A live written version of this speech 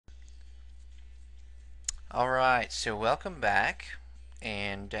Alright, so welcome back,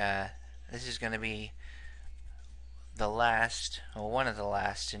 and this is going to be the last, or one of the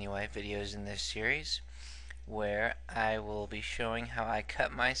last anyway, videos in this series where I will be showing how I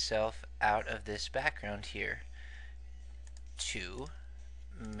cut myself out of this background here to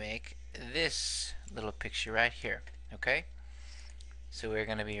make this little picture right here. Okay? So we're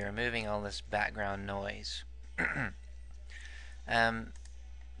going to be removing all this background noise. um,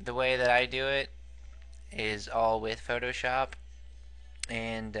 the way that I do it is all with Photoshop,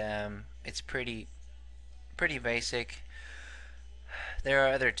 and it's pretty basic. There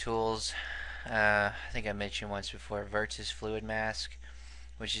are other tools. I think I mentioned once before Vertex Fluid Mask,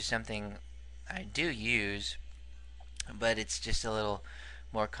 which is something I do use, but it's just a little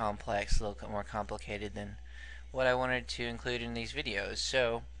more complex, a little more complicated than what I wanted to include in these videos.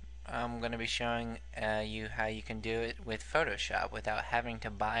 So I'm going to be showing you how you can do it with Photoshop without having to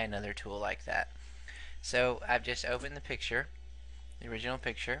buy another tool like that. So I've just opened the picture, the original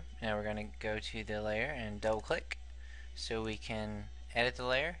picture. Now we're going to go to the layer and double click so we can edit the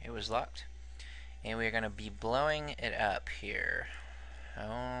layer. It was locked, and we're going to be blowing it up here.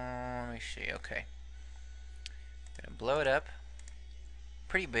 Oh, let me see. Okay, gonna blow it up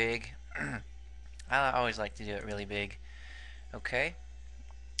pretty big. I always like to do it really big. Okay,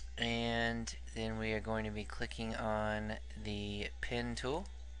 and then we are going to be clicking on the pen tool,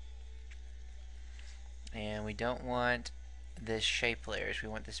 and we don't want this shape layers, we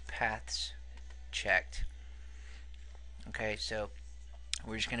want this paths checked. Okay, so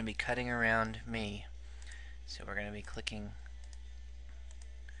we're just going to be cutting around me. So we're going to be clicking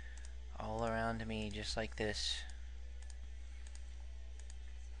all around me just like this.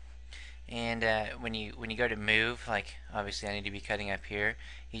 And when you go to move, like obviously I need to be cutting up here,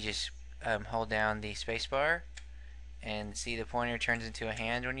 you just hold down the space bar, and see the pointer turns into a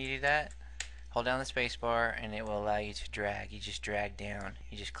hand when you do that. Hold down the space bar and it will allow you to drag. You just drag down.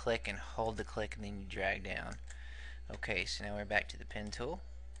 You just click and hold the click and then you drag down. Okay, so now we're back to the pen tool.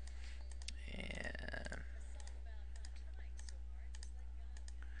 And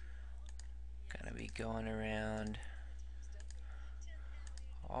gonna be going around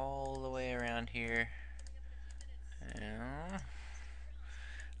all the way around here. Now,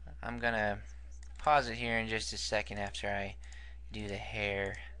 I'm gonna pause it here in just a second after I do the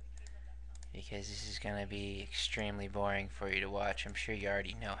hair, because this is gonna be extremely boring for you to watch. I'm sure you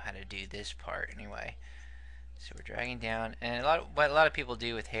already know how to do this part anyway. So we're dragging down, and what a lot of people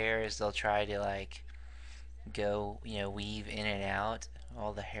do with hair is they'll try to like go, weave in and out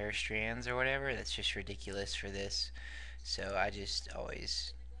all the hair strands or whatever. That's just ridiculous for this. So I just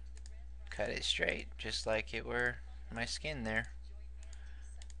always cut it straight, just like it were my skin there.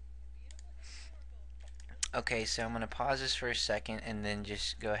 Okay, so I'm going to pause this for a second and then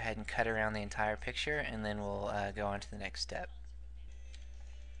just go ahead and cut around the entire picture, and then we'll go on to the next step.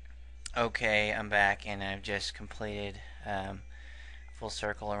 Okay, I'm back, and I've just completed full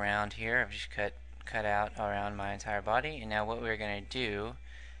circle around here. I've just cut out around my entire body, and now what we're going to do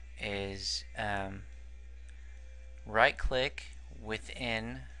is right click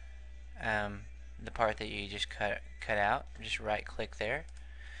within the part that you just cut out. Just right click there,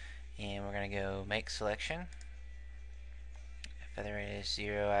 and we're going to go make selection. Feather rate is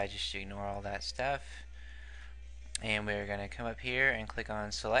 0. I just ignore all that stuff, and we're going to come up here and click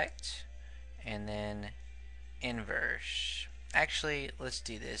on select and then inverse. Actually, let's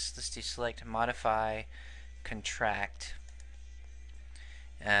do this. Let's do select, modify, contract,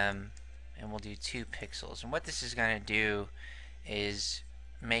 and we'll do 2 pixels. And what this is going to do is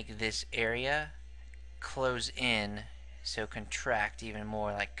make this area close in, so contract even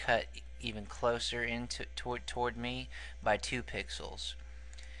more, like cut even closer into toward me by 2 pixels.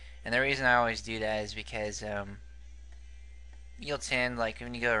 And the reason I always do that is because you'll tend, like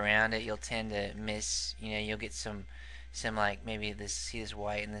when you go around it, you'll tend to miss, you'll get some like maybe see this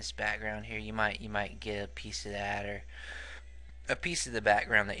white in this background here, you might get a piece of that, or a piece of the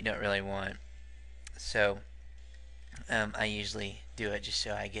background that you don't really want. So I usually do it just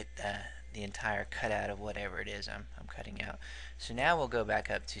so I get the entire cutout of whatever it is I'm cutting out. So now we'll go back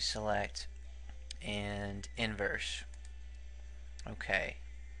up to select and inverse. Okay,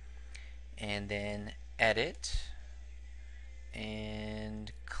 and then edit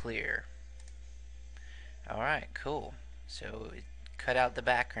and clear. Alright, cool. So cut out the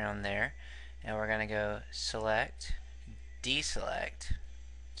background there. Now we're going to go select, deselect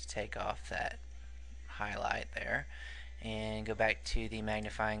to take off that highlight there, and go back to the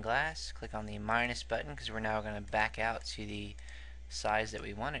magnifying glass. Click on the minus button because we're now going to back out to the size that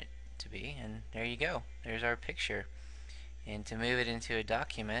we want it to be, and there you go. There's our picture. And to move it into a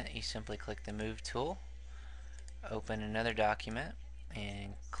document, you simply click the move tool, open another document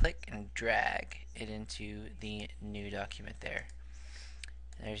and click and drag it into the new document there.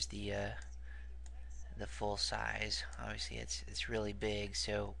 There's the full size. Obviously it's really big,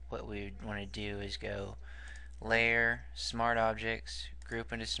 so what we want to do is go Layer, Smart Objects,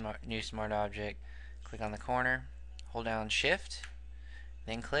 Group into New Smart Object, click on the corner, hold down Shift,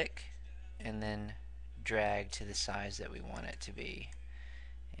 then click, and then drag to the size that we want it to be.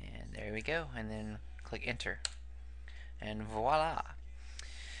 And there we go, and then click Enter. And voila!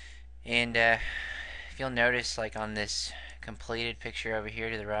 And if you'll notice, like on this completed picture over here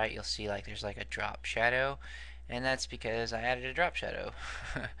to the right, you'll see like there's like a drop shadow, and that's because I added a drop shadow.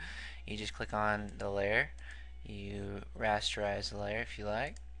 You just click on the layer, you rasterize the layer if you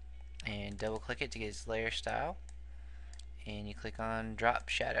like, and double click it to get its layer style, and you click on drop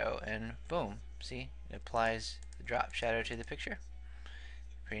shadow, and boom, see, it applies the drop shadow to the picture.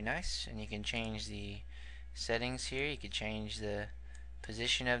 Pretty nice. And you can change the settings here. You can change the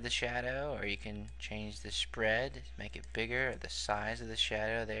position of the shadow, or you can change the spread, make it bigger, or the size of the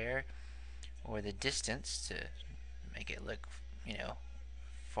shadow there, or the distance to make it look, you know,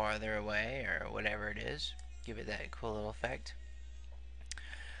 farther away, or whatever it is. Give it that cool little effect.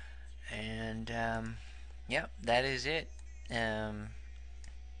 And yep, that is it.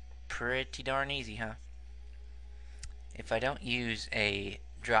 Pretty darn easy, huh? If I don't use a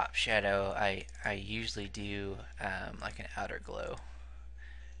drop shadow, I usually do like an outer glow,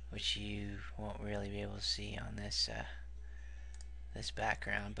 which you won't really be able to see on this this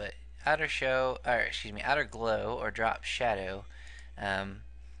background. But outer glow or drop shadow,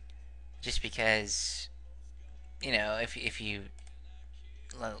 just because, you know, if you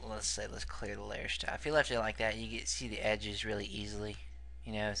let's clear the layer stuff. If you left it like that, you get see the edges really easily.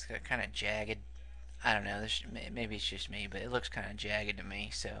 You know, it's kind of jagged. I don't know. Maybe it's just me, but it looks kind of jagged to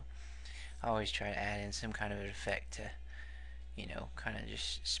me. So I always try to add in some kind of an effect to, you know, kind of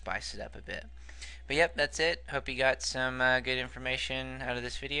just spice it up a bit. But yep, that's it. Hope you got some good information out of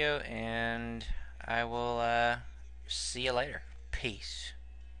this video, and I will see you later. Peace.